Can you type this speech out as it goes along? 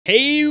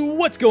Hey,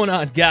 what's going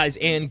on, guys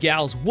and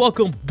gals?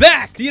 Welcome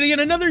back to yet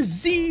another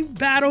Z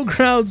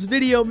Battlegrounds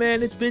video,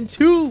 man. It's been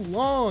too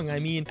long. I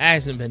mean, it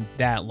hasn't been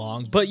that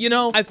long, but you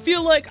know, I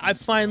feel like I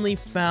finally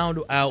found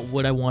out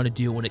what I want to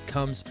do when it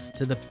comes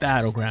to the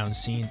Battlegrounds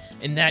scene,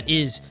 and that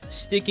is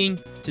sticking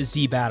to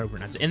Z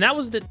Battlegrounds. And that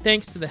was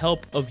thanks to the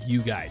help of you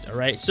guys, all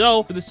right?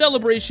 So, for the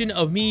celebration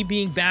of me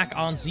being back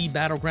on Z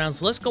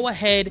Battlegrounds, let's go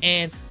ahead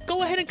and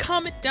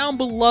comment down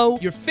below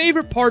your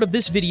favorite part of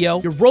this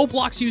video, your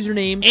Roblox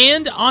username,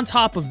 and on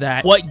top of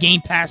that, what Game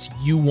Pass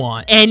you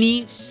want.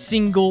 Any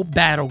single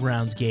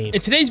Battlegrounds game. In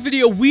today's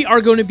video, we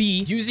are going to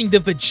be using the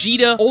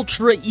Vegeta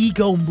Ultra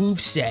Ego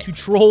moveset to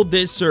troll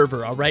this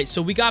server, all right?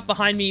 So we got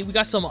behind me, we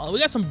got some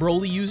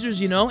Broly users,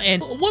 you know,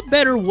 and what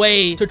better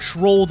way to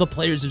troll the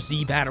players of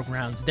Z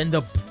Battlegrounds than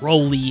the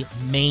Broly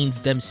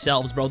mains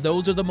themselves, bro?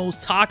 Those are the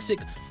most toxic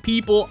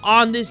people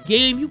on this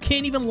game. You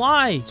can't even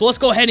lie. So let's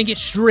go ahead and get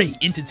straight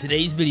into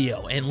today's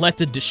video and let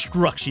the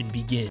destruction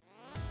begin.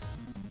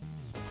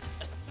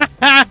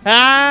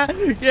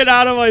 Get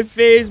out of my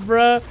face,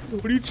 bruh.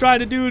 What are you trying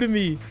to do to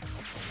me?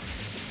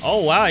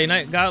 Oh, wow. You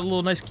got a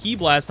little nice key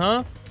blast,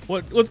 huh?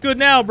 What's good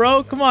now,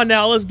 bro? Come on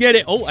now. Let's get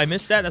it. Oh, I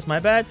missed that. That's my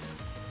bad.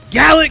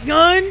 Gallet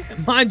gun.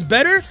 Mine's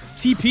better.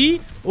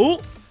 TP.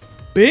 Oh,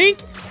 bink.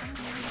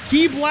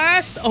 Key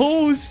blast.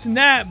 Oh,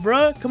 snap,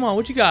 bruh. Come on.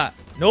 What you got?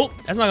 Nope,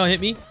 that's not gonna hit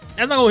me.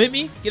 That's not gonna hit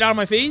me. Get out of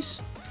my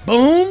face.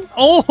 Boom.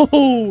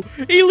 Oh,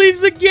 he leaves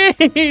the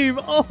game.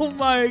 Oh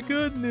my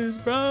goodness,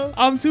 bro.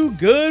 I'm too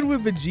good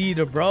with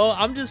Vegeta, bro.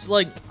 I'm just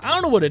like, I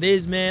don't know what it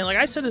is, man. Like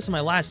I said this in my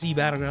last Z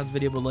Battlegrounds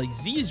video, but like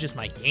Z is just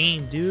my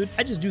game, dude.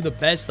 I just do the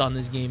best on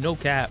this game, no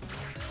cap.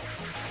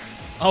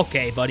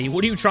 Okay, buddy,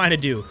 what are you trying to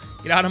do?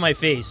 Get out of my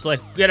face.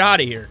 Like, get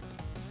out of here.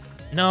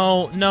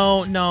 No.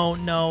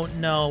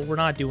 We're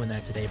not doing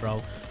that today,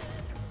 bro.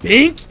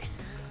 Bink.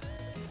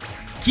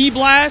 Key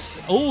blast.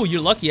 Oh, you're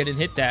lucky I didn't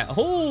hit that.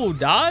 Oh,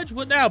 dodge.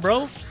 What now,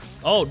 bro?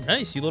 Oh,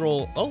 nice. You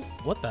little... Oh,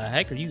 what the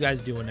heck are you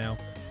guys doing now?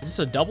 Is this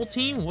a double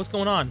team? What's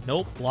going on?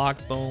 Nope. Block.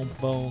 Boom.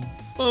 Boom.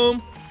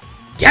 Boom.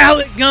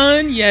 Gallet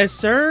gun. Yes,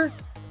 sir.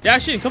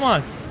 Dash in. Come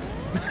on.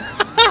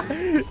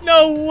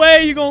 No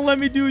way you're gonna let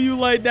me do you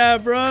like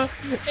that, bro.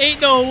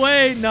 Ain't no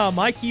way. Nah,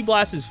 my key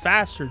blast is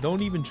faster.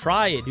 Don't even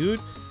try it, dude.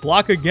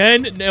 Block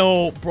again.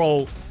 No,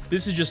 bro.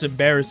 This is just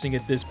embarrassing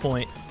at this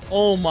point.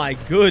 Oh, my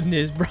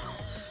goodness, bro.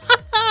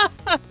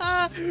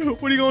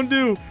 What are you gonna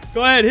do?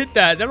 Go ahead, hit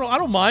that. I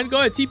don't mind. Go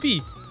ahead,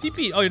 TP.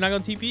 TP. Oh, you're not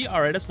gonna TP? All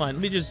right, that's fine.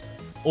 Let me just...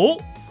 Oh.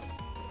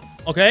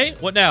 Okay,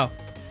 what now?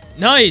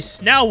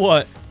 Nice. Now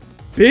what?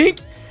 Bink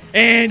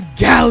and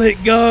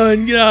Gallet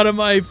gun. Get out of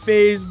my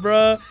face,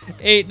 bruh.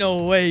 Ain't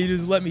no way you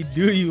just let me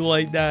do you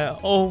like that.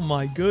 Oh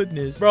my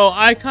goodness. Bro,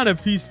 I kind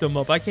of pieced them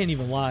up. I can't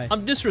even lie.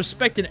 I'm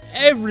disrespecting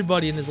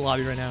everybody in this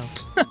lobby right now.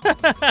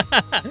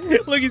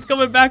 Look, he's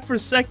coming back for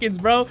seconds,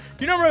 bro.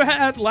 You remember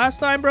that last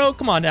time, bro?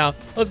 Come on now.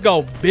 Let's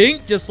go.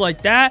 Bink, just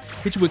like that.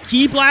 Hit you with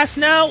key blast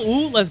now.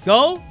 Ooh, let's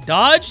go.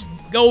 Dodge.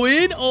 Go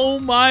in. Oh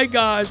my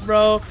gosh,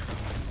 bro.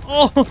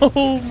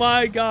 Oh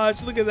my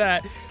gosh. Look at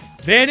that.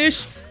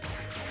 Vanish.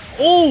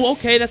 Oh,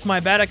 okay, that's my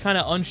bad. I kind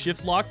of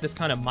unshift locked. That's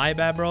kind of my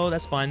bad, bro.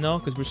 That's fine, though,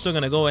 because we're still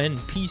going to go ahead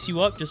and piece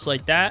you up just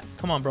like that.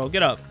 Come on, bro.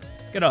 Get up.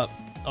 Get up.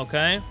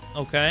 Okay.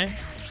 Okay.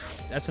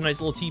 That's a nice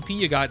little TP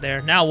you got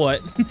there. Now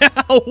what?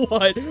 Now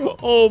what?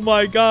 Oh,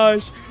 my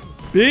gosh.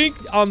 Bink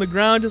on the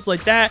ground just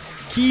like that.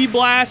 Key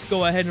blast.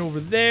 Go ahead and over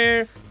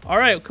there. All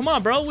right. Come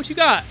on, bro. What you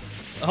got?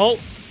 Oh.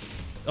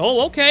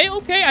 Oh, okay.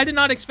 Okay. I did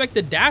not expect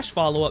the dash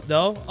follow-up,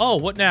 though. Oh,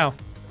 what now?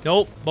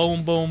 Nope.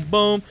 Boom, boom,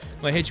 boom.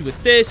 I'm gonna hit you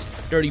with this.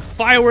 Dirty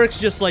fireworks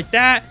just like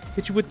that.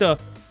 Hit you with the...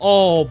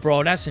 Oh,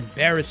 bro, that's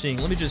embarrassing.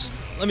 Let me just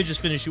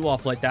finish you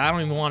off like that. I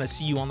don't even want to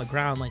see you on the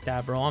ground like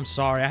that, bro. I'm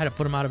sorry. I had to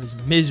put him out of his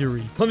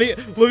misery. Let me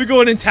go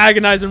and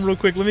antagonize him real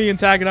quick. Let me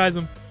antagonize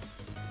him.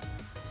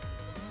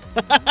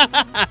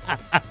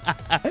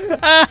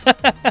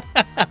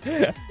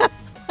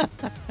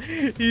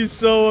 He's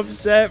so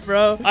upset,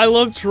 bro. I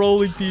love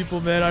trolling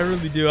people, man. I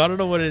really do. I don't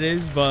know what it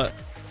is, but...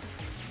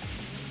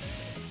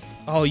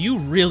 Oh, you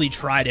really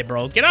tried it,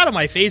 bro. Get out of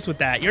my face with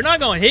that. You're not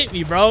going to hit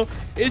me, bro.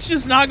 It's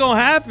just not going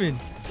to happen.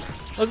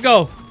 Let's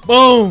go.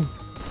 Boom.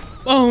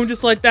 Boom.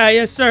 Just like that.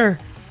 Yes, sir.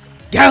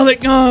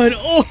 Gallet gun.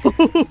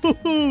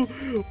 Oh,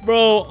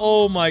 bro.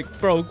 Oh, my.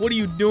 Bro, what are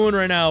you doing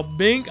right now?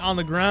 Bink on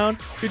the ground.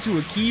 Hit you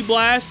with key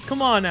blast.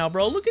 Come on now,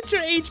 bro. Look at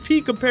your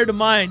HP compared to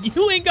mine.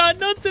 You ain't got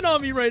nothing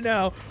on me right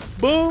now.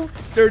 Boom.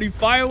 Dirty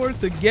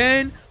fireworks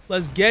again.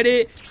 Let's get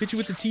it. Hit you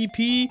with the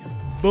TP.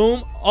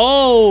 Boom.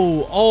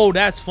 Oh,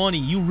 that's funny.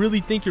 You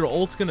really think your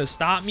ult's gonna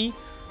stop me?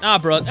 Nah,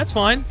 bro, that's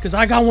fine, because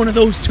I got one of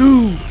those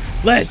too.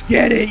 Let's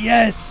get it.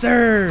 Yes,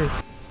 sir.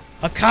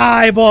 A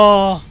Kai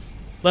ball.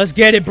 Let's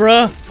get it,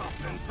 bruh.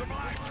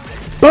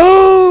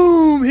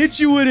 Boom. Hit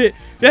you with it.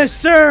 Yes,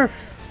 sir.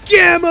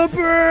 Gamma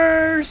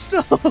burst.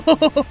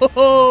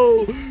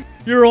 Oh,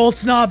 your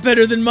ult's not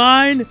better than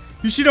mine.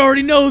 You should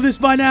already know this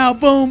by now.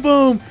 Boom,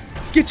 boom.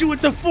 Get you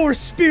with the Force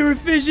Spirit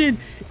Vision.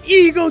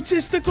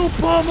 Egotistical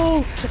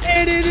pummel,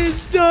 and it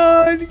is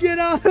done. Get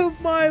out of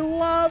my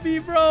lobby,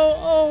 bro.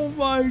 Oh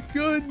my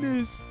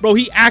goodness. Bro,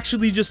 he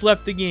actually just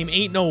left the game.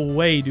 Ain't no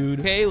way, dude.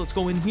 Okay, let's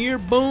go in here.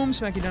 Boom,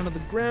 smack you down to the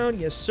ground.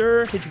 Yes,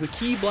 sir. Hit you with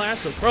key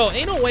blast. So, bro,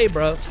 ain't no way,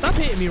 bro. Stop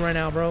hitting me right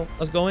now, bro.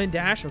 Let's go in,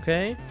 dash,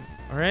 okay.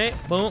 All right,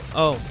 boom.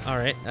 Oh, all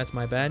right, that's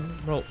my bad.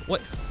 Bro,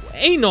 what?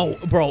 Ain't no,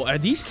 bro, are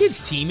these kids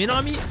teaming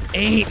on me?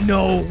 Ain't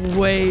no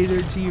way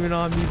they're teaming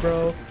on me,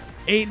 bro.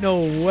 Ain't no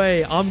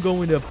way. I'm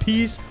going to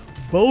piece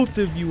both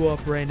of you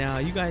up right now.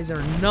 You guys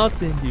are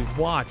nothing, dude.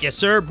 Watch. Yes,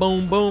 sir.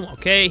 Boom, boom.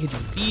 Okay. Hit you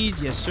with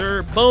these. Yes,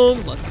 sir. Boom.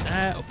 Look at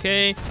that.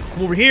 Okay.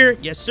 Come over here.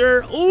 Yes,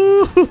 sir.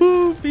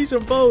 Ooh, piece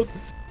them both.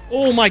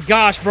 Oh, my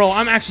gosh, bro.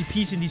 I'm actually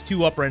piecing these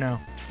two up right now.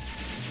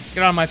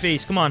 Get out of my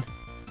face. Come on.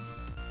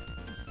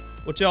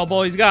 What y'all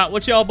boys got?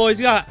 What y'all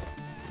boys got?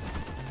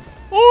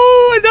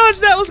 Oh, I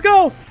dodged that. Let's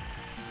go.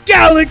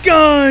 Gallic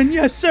gun.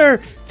 Yes, sir.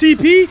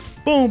 TP.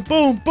 Boom,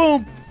 boom,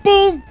 boom,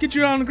 boom. Get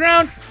you on the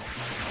ground.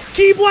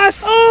 Key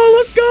blast. Oh,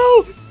 let's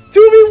go.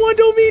 2v1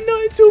 don't mean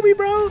nothing to me,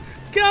 bro.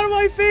 Get out of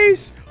my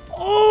face.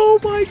 Oh,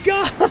 my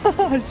gosh.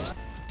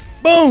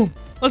 Boom.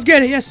 Let's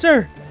get it. Yes,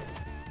 sir.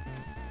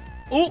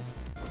 Oh.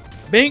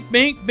 Bink,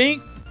 bink,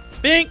 bink,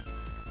 bink.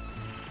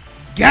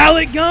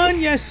 Gallic gun.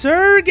 Yes,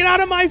 sir. Get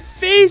out of my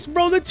face,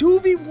 bro. The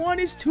 2v1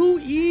 is too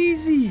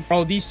easy.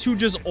 Bro, these two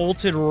just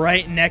ulted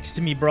right next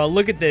to me, bro.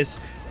 Look at this.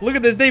 Look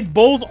at this. They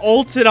both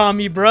ulted on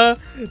me, bruh.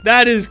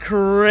 That is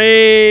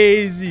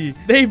crazy.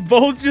 They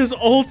both just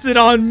ulted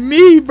on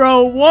me,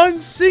 bro. One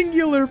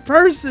singular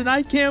person.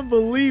 I can't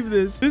believe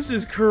this. This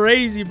is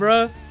crazy,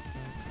 bruh.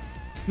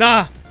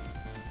 Nah.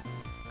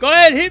 Go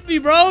ahead, hit me,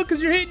 bro,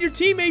 because you're hitting your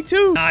teammate,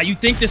 too. Nah, you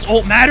think this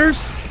ult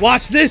matters?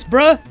 Watch this,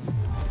 bruh.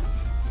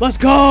 Let's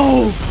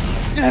go.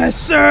 Yes,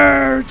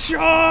 sir.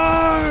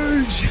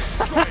 Charge.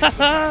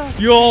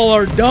 You all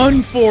are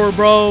done for,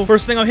 bro.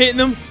 First thing I'm hitting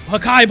them,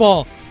 Hakai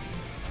ball.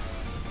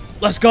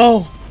 Let's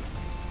go.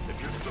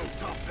 If you're so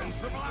tough, then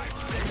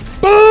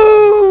survive.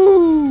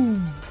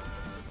 Boom!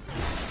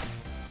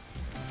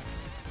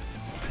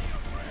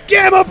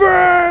 Gamma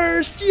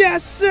burst!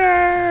 Yes,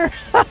 sir!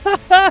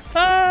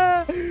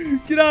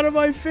 Get out of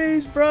my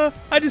face, bro.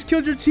 I just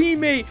killed your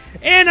teammate.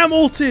 And I'm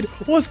ulted.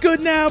 What's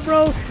good now,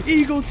 bro?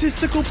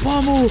 Egotistical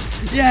pummel.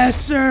 Yes,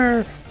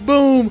 sir.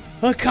 Boom.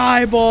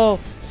 Hakai ball.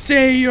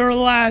 Say your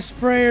last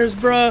prayers,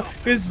 bruh.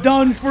 It's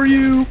done for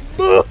you.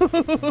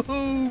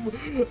 Boom.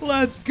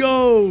 Let's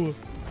go.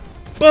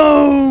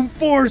 Boom.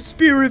 Force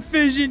spirit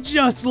vision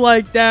just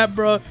like that,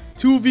 bruh.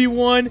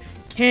 2v1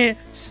 can't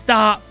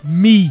stop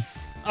me.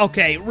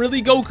 Okay,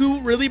 really, Goku?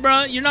 Really,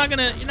 bro? You're not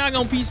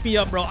gonna piece me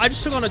up, bro. I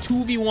just took on a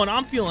 2v1.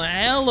 I'm feeling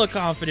hella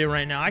confident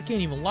right now. I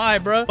can't even lie,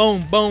 bro.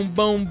 Boom, boom,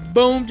 boom,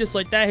 boom. Just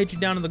like that. Hit you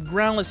down to the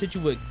ground. Let's hit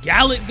you with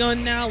Gallic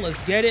gun now. Let's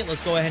get it.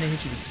 Let's go ahead and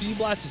hit you with Key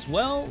Blast as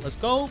well. Let's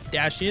go.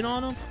 Dash in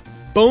on him.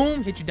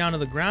 Boom. Hit you down to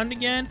the ground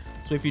again.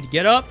 Let's wait for you to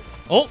get up.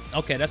 Oh,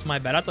 okay. That's my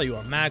bad. I thought you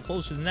were mad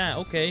closer than that.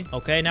 Okay.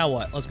 Okay, now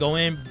what? Let's go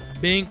in.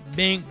 Bing,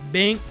 bing,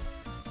 bing.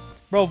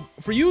 Bro,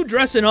 for you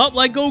dressing up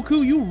like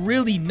Goku, you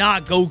really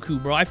not Goku,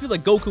 bro. I feel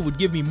like Goku would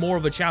give me more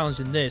of a challenge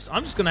than this.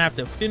 I'm just going to have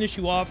to finish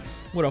you off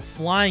with a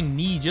flying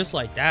knee just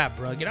like that,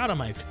 bro. Get out of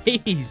my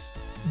face.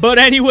 But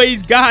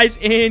anyways, guys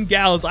and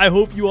gals, I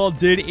hope you all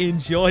did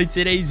enjoy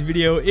today's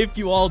video. If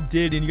you all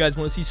did and you guys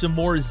want to see some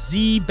more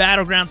Z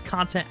Battlegrounds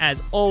content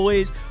as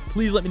always,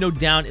 please let me know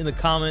down in the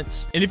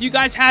comments. And if you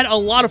guys had a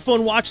lot of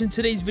fun watching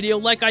today's video,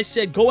 like I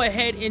said, go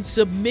ahead and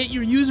submit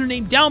your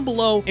username down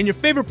below and your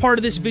favorite part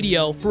of this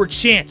video for a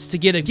chance to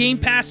get a game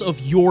pass of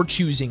your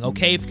choosing,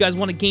 okay? If you guys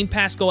want a game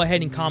pass, go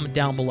ahead and comment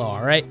down below,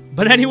 all right?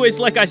 But anyways,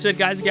 like I said,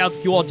 guys and gals,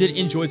 if you all did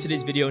enjoy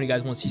today's video and you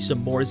guys want to see some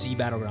more Z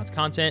Battlegrounds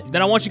content,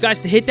 then I want you guys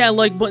to hit that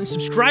like button,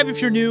 subscribe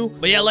if you're new.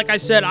 But yeah, like I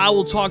said, I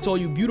will talk to all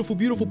you beautiful,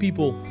 beautiful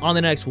people on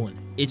the next one.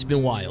 It's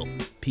been wild.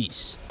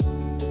 Peace.